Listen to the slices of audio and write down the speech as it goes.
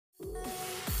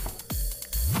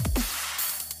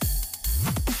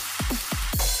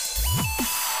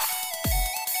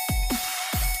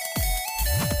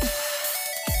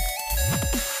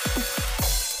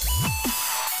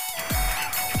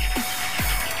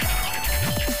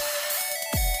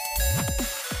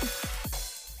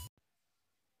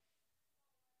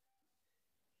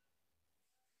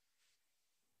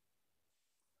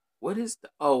What is the...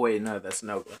 Oh, wait, no, that's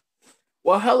Nogla.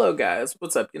 Well, hello, guys.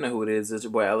 What's up? You know who it is. It's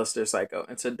your boy, AlastairPsycho.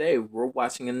 And today, we're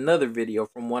watching another video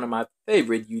from one of my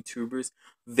favorite YouTubers,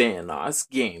 Vanoss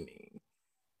Gaming.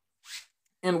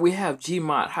 And we have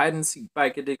Gmod, Hide and Seek,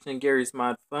 Bike Addiction, Garrys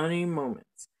Mod, Funny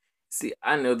Moments. See,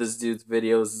 I know this dude's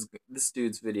video is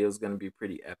going to be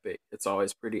pretty epic. It's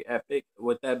always pretty epic.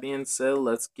 With that being said,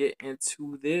 let's get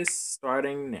into this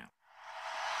starting now.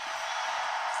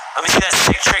 Let me see that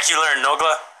sick trick you learned,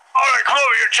 Nogla. Alright, come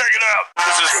over here, check it out.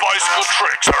 This is bicycle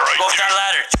tricks, alright? Go up that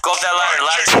ladder. Go up that ladder.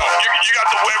 Right, you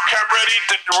got the webcam ready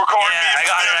to record me? Yeah, I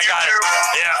got it.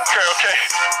 Yeah, okay.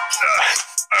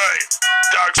 Alright,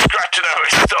 dog scratching out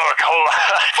his stomach. Hold on.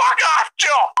 Fuck off,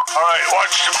 Joe! Alright,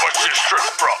 watch this trick,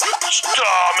 bro. Stop,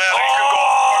 man. You can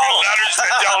go ladders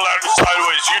down, ladders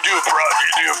sideways. You do, bro.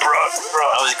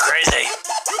 That was crazy.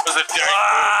 That was a dick move.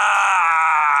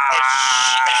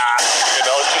 You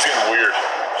know, it's just getting weird.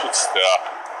 Should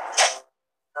stop.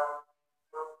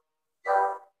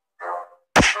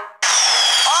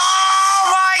 Oh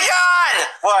my god!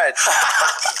 What?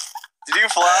 Did you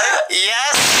fly?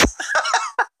 Yes!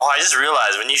 Oh, I just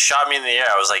realized when you shot me in the air,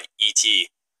 I was like E.T.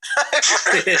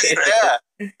 Yeah.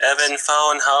 Evan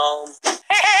phone home.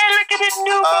 Hey, look at this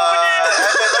new over there.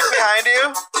 Evan, look behind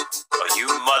you. Oh, you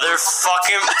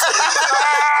motherfucking...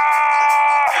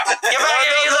 Get back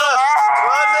here, you little...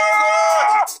 Run,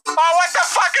 Nogla! Oh, what the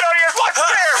fuck? It only has one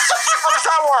stair. How does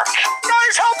that work?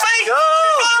 Guys, help me! Go!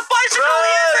 The bicycle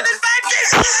is in his back. Get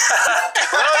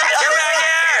back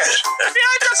here!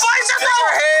 Behind the bicycle! Your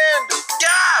hand!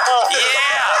 Yeah!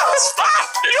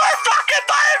 You are fucking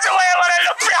miles away when I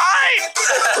look behind!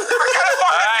 What kind of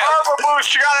fucking turbo boost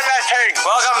you got in that thing?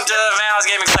 Welcome to the Vanoss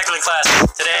Gaming cycling class.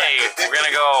 Today, we're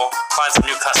gonna go find some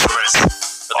new customers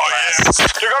for the class.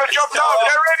 Yeah. You're gonna jump down.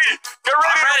 Get ready. Get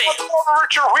ready. I'm ready. To over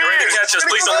Richard Ready to Wheels. catch us,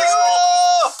 please don't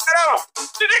Oh! Get him.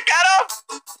 Did you get him?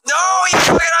 No, he's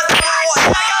fucking on the wall.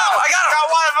 I got him. Got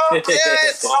one of them.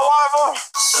 Yes! Got one of them.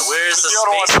 Now, where's the The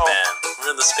other one, spaceman?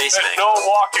 Where's the spaceman? And no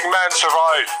walking man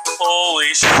survived.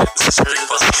 Holy shit. This is really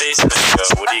close to the spaceman.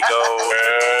 Where do you go?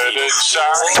 And it's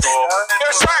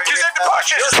There's Sack. He's in the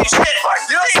bushes. You don't see shit.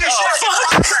 You don't see shit!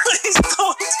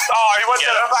 Oh, he went to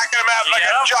the back of the map like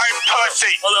a giant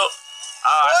pussy. Hello.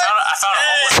 I found a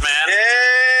homeless man.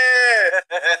 Yeah!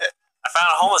 I found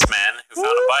a homeless man who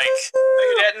found a bike. No,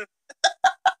 you didn't.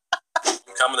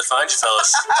 I'm coming to find you,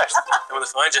 fellas. Coming to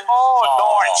find you.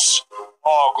 Oh, nice.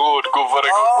 Oh, good, very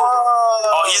good.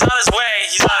 Oh, he's on his way.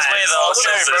 He's on his way, though.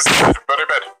 Very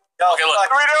bad. Okay, look. What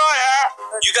are we doing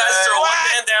here? You guys throw one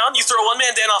man down. You throw one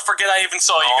man down. I'll forget I even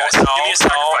saw you guys. Give me a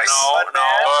sacrifice. No.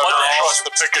 Trust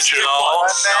the Pikachu. No.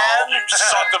 You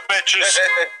son of bitches.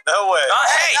 No way.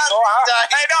 Hey!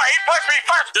 Hey, no, he pushed me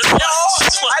first.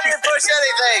 I didn't push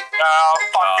anything. Now,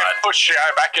 fucking push you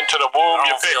back into the womb, I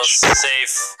you don't feel bitch.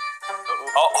 safe.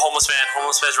 Oh, homeless man.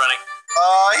 Homeless man's running.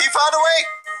 He found a way.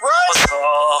 Run!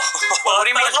 Oh. What do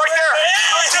you mean? It's right there.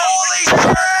 Holy shit!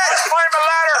 Climb the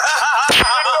ladder.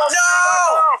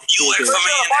 No! You wait for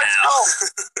me now.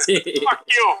 Fuck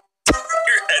you.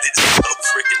 Your head is so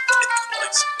freaking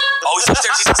big. Oh, he's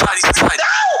upstairs. He's inside. He's inside.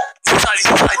 He's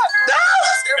inside. No!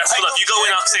 Yes, hold up. You go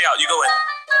in. I'll stay out. You go in.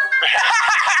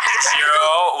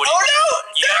 Zero. What do you?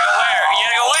 no! You gotta go where? You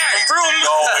gotta go where? Vroom.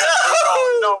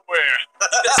 Nowhere.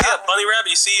 You guys see that bunny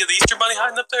rabbit? You see the Easter bunny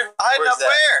hiding up there? Hiding up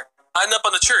where? Hiding up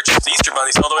on the church. It's the Easter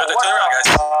bunny's all the way up there. Turn around,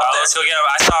 guys. Let's go get him.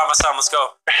 I saw him. Let's go.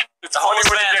 The homeless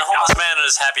man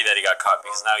is happy that he got caught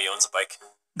because now he owns a bike.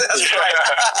 That's right.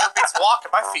 It's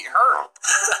walking. My feet hurt.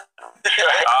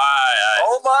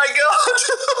 Oh my god!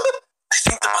 I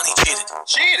think the bunny cheated.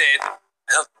 Cheated?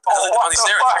 The bunny's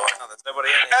there. Oh, there's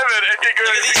nobody in here. Evan,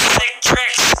 Look at these sick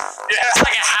tricks. Yeah. It's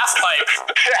like a half pipe.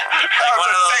 Like one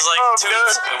of those like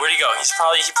tubes. Where'd he go? He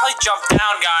probably jumped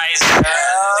down, guys.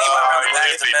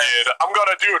 I'm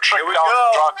gonna do a trick down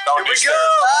Here we these go!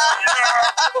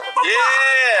 stairs.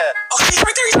 Yeah! Oh, he's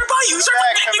right there. He's right by you. He's right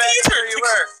by you. Come back to where you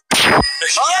were.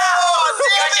 Yeah!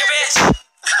 Gotcha, bitch!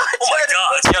 Oh my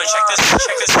god. Yo, check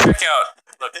this trick out.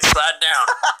 Look, slide down.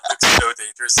 Looks so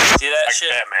dangerous. See that shit?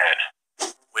 Yeah, man.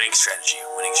 Winning strategy.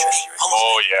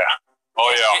 Oh yeah. No,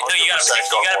 you gotta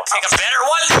pick a better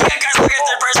one. You gotta look at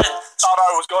that person. Thought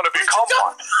I was gonna become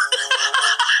one.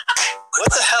 What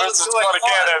the hell is going on?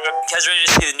 Evan. You guys ready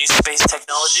to see the new space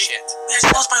technology? Shit. There's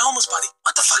my homeless buddy.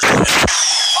 What the fuck?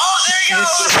 Oh, there he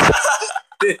goes!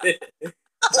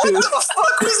 What the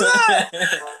fuck was that?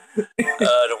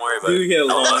 Don't worry about Dude, it. get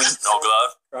No lost.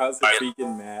 glove. Cross the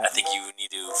freaking I map. think you need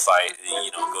to fight.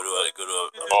 You know, go to a.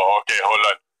 Oh, okay, hold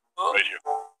on. Right here.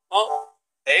 Oh,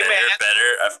 Hey man, better.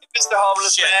 Mr.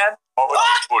 Homeless Man. Over the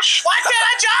bush. Why can't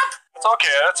I jump? It's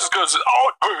okay, that's as good as.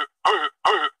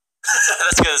 Oh!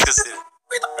 That's good. That's good.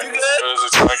 You good? As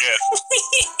it's gonna get.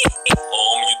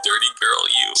 You dirty girl,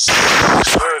 you.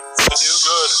 Good. This is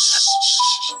good.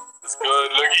 It's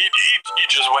good. Look, he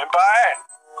just went by.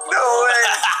 No way.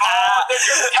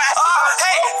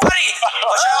 Hey, buddy!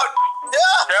 Watch out!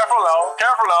 Yeah. Careful now.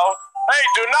 Hey,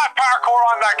 do not parkour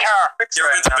on that car. You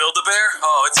ever been to Build-A-Bear?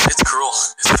 Oh, it's cruel.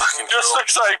 It's fucking Just cruel.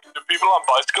 looks like the people on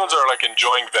bicycles are like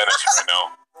enjoying Venice right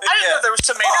now. I didn't know there was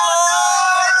tomato.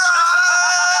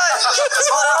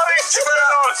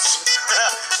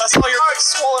 I saw your big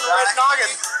swollen red noggin.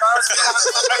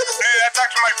 Hey, that's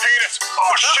actually my penis.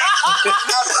 Oh shit!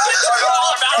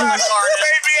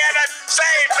 Baby, and a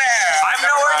save man. I'm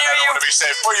nowhere near you. I want to be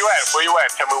safe. Where you at?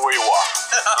 Tell me where you are.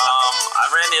 I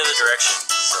ran the other direction,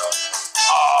 so.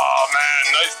 Oh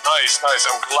man, nice.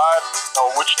 I'm glad.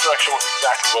 Oh, which direction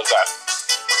exactly was that?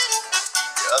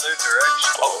 The other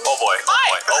direction. Oh boy.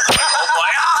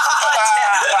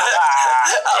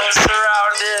 I was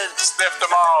surrounded. Sniff them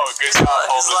all. Good job.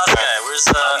 Who's the last guy? Where's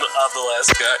I'm the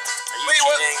last guy. Are you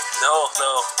cheating? No,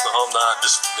 I'm not.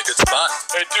 Just in a good spot.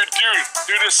 Hey, dude,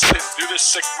 do this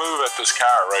sick move at this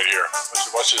car right here.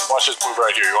 Watch this move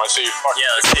right here. You want to see?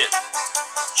 Yeah, let's see it.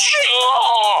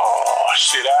 Oh,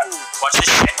 see that? Watch this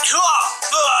shit.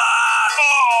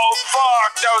 Oh,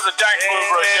 fuck! That was a dank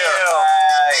move right there.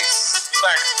 Nice.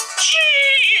 Thanks.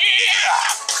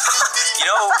 You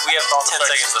know, we have 10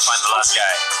 seconds to find the last guy.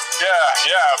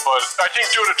 Yeah, but I think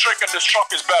doing a trick on this truck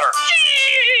is better.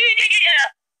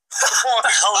 What the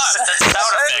hell was that? That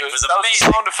sound effect was That was a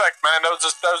amazing. sound effect, man. That was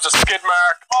a skid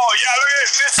mark. Oh yeah, look at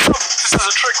this. This is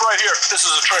a trick right here. This is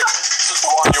a trick. This is the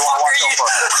one you want to watch out for.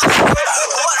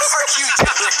 What are you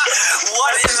doing?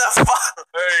 What in the fuck?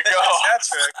 There you go. That's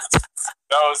right.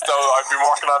 That was. I've been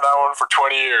working on that one for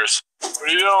 20 years. What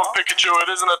are you doing, Pikachu? It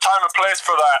isn't a time and place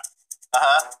for that.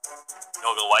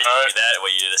 No, why did you do that?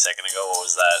 What you did a second ago? What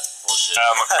was that bullshit?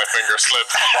 My finger slipped.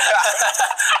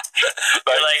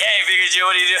 You're like, hey, Pikachu,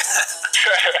 what are you doing?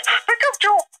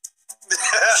 Pikachu.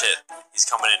 Shit, he's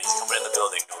coming in. He's coming in the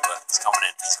building. Nova. He's coming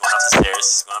in. He's going up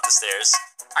the stairs.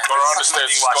 Go around the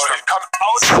stairs. Watch He's him. come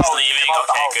out. He's leaving.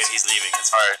 Okay, good. He's leaving.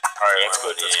 It's fine. All right. That's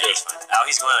good. That's good. He's fine. Now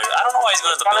he's going. I don't know why he's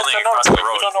going to the building across the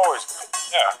road. We don't always.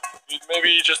 Yeah. Maybe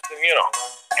you just English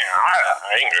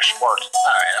words. All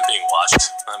right, I'm being watched. You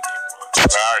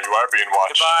are being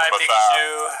watched. Goodbye, Pikachu.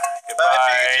 Goodbye,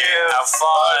 Pikachu. Have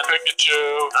fun. Bye, Pikachu.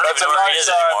 I don't That's even know where he is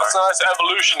anymore. a nice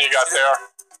evolution you got there.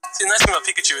 See, the nice thing about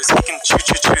Pikachu is he can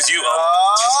choose you.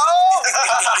 Oh!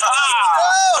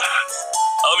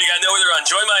 Oh, you gotta know where they're on.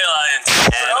 Join my alliance.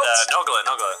 And Nogla.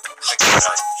 Check this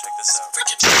out.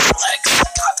 Freaking legs.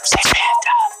 God, there's a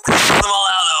panda. Sell them all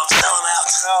out, though. Sell them out.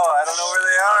 No, I don't know where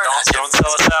they are. Don't sell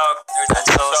us out. Don't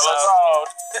sell us Sell us out. out.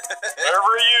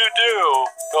 Whatever you do.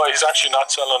 No, he's actually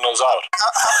not selling us out.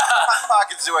 How many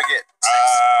pockets do I get?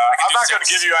 I'm not going to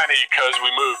give you any because we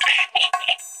moved.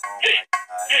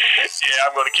 Yeah,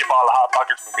 I'm going to keep all the hot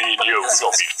pockets for me and you. We're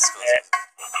going to be.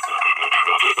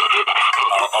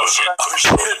 Oh shit.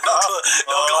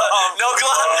 No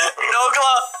glove.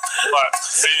 But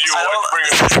did you I want to bring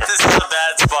don't, it? this is a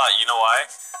bad spot. You know why?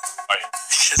 Why?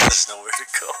 Because there's nowhere to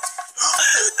go. What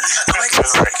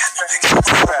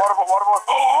about?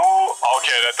 Oh,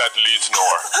 okay, that leads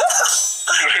nowhere.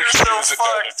 You're so fucked.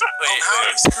 Wait. How are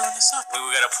you screwing this up? We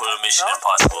gotta put a Mission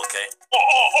Impossible, okay? Oh.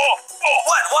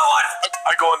 What?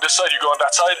 I go on this side, you go on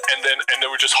that side, and then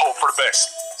we just hope for the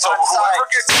best. So What whoever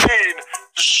side? gets seen,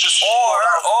 just Or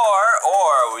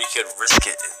we could risk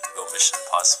it and go Mission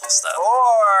Impossible style.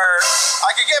 Or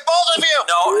I could get both of you.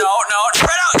 No.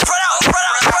 Spread out.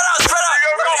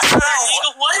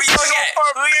 What? We go again.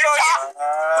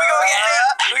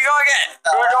 Here we go again.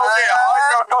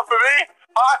 Oh, come for me?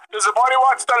 Huh? Does the body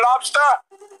watch the lobster?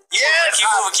 Yes. Keep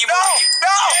moving. No!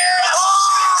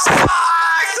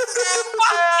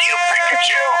 You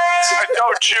Pikachu! I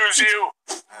don't choose you.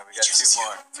 We got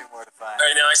two more to find. All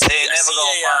right, now I see, They I never see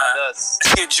gonna find us. I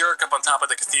see a jerk up on top of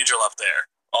the cathedral up there.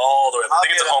 All the way. I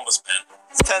think it's a homeless man.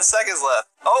 It's 10 seconds left.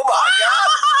 Oh my god!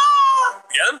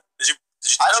 You get him? Did you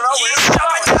I don't know. Where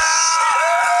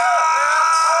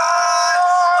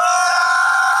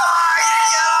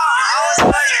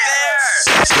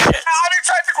I'm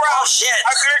inside the ground. Oh shit.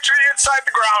 I'm literally inside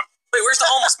the ground. Wait, where's the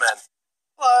homeless man?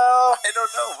 Hello. I don't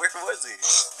know. Where was he?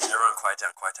 Everyone, quiet down.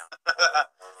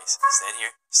 Hey, stand here.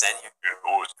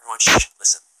 Everyone, shh.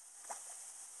 Listen.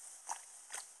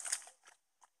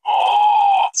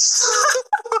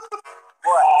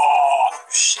 What? Oh,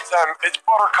 Shit. Sam, it's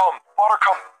Buttercomb.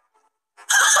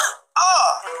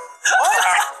 Oh! What?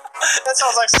 That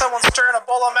sounds like someone stirring a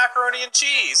bowl of macaroni and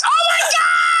cheese. Oh my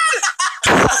god!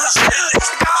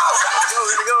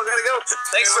 Gotta go.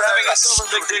 Thanks for having us over,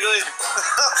 Big Diggly.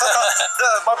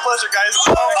 My pleasure, guys.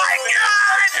 Oh my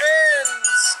god!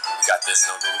 We got this,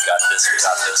 Noble. We got this. We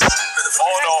got this. Oh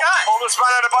no! Pull this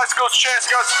man out of the bicycle's chest,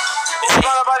 guys. Pull this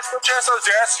man out of the bicycle's chest.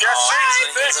 Yes,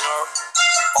 see?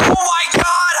 Oh my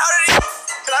god! How did he?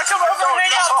 Can I come over and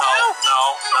hang out too?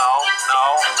 No.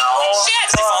 Shit!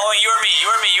 Is he following you or me? You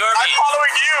or me? You or me? I'm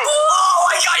following you. Oh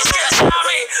my god! He's gonna stab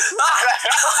me!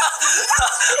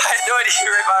 I had no idea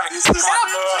you were right by me. Come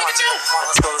on,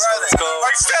 let's go.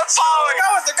 I'm still following.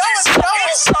 They're going.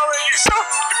 Sorry, you so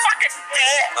fucking.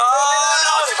 Oh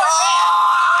no!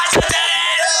 It's a dead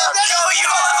end! Go, you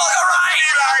go left, I'll go right!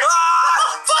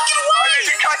 Fucking way!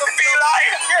 Did you cut the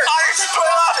beeline? I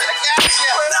split up.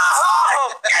 No!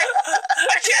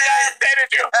 I can't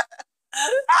dead you.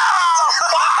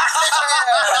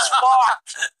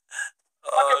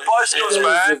 Fucking bicycles,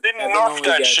 man. Didn't nerf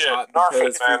that shit. Nerf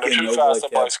it, man. They're too fast on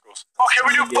bicycles. Oh, can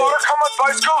we do buttercomb on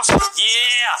bicycles?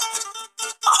 Yeah!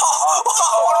 Oh,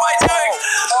 what am I doing?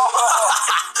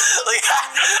 Look at that.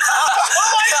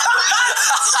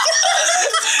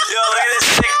 Yo, look at this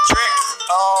sick trick.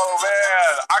 Oh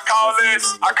man, I call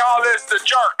this the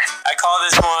jerk. I call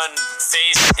this one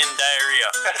face in diarrhea.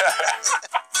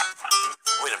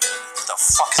 Wait a minute. What the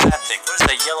fuck is that thing? What is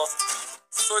that yellow?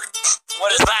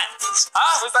 What is that?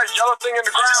 Huh? What's that yellow thing in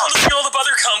the I just ground? want to see all the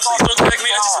butter come. Please don't drag me.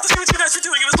 I just want to see what you guys are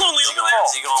doing. It was lonely over there.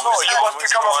 No, you must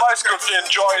become a bicycle to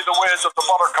enjoy the ways of the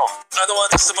buttercup. I don't want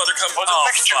this to butter come. Was it Oh,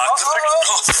 Pikachu? fuck.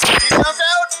 You jumped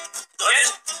out?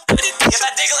 Get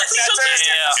that Diglett.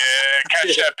 Yeah. Yeah,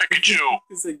 catch that Pikachu.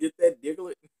 He said, "Get that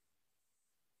Diglett."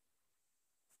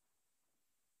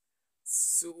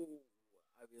 So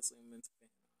obviously, I'm into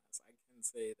Thanos. I can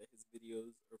say that his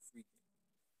videos are freaking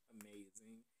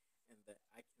amazing, and that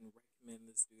I can recommend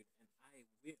this dude, and I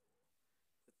will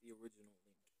put the original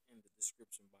link in the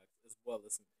description box as well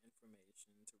as some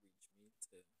information to reach me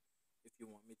to if you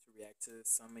want me to react to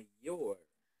some of your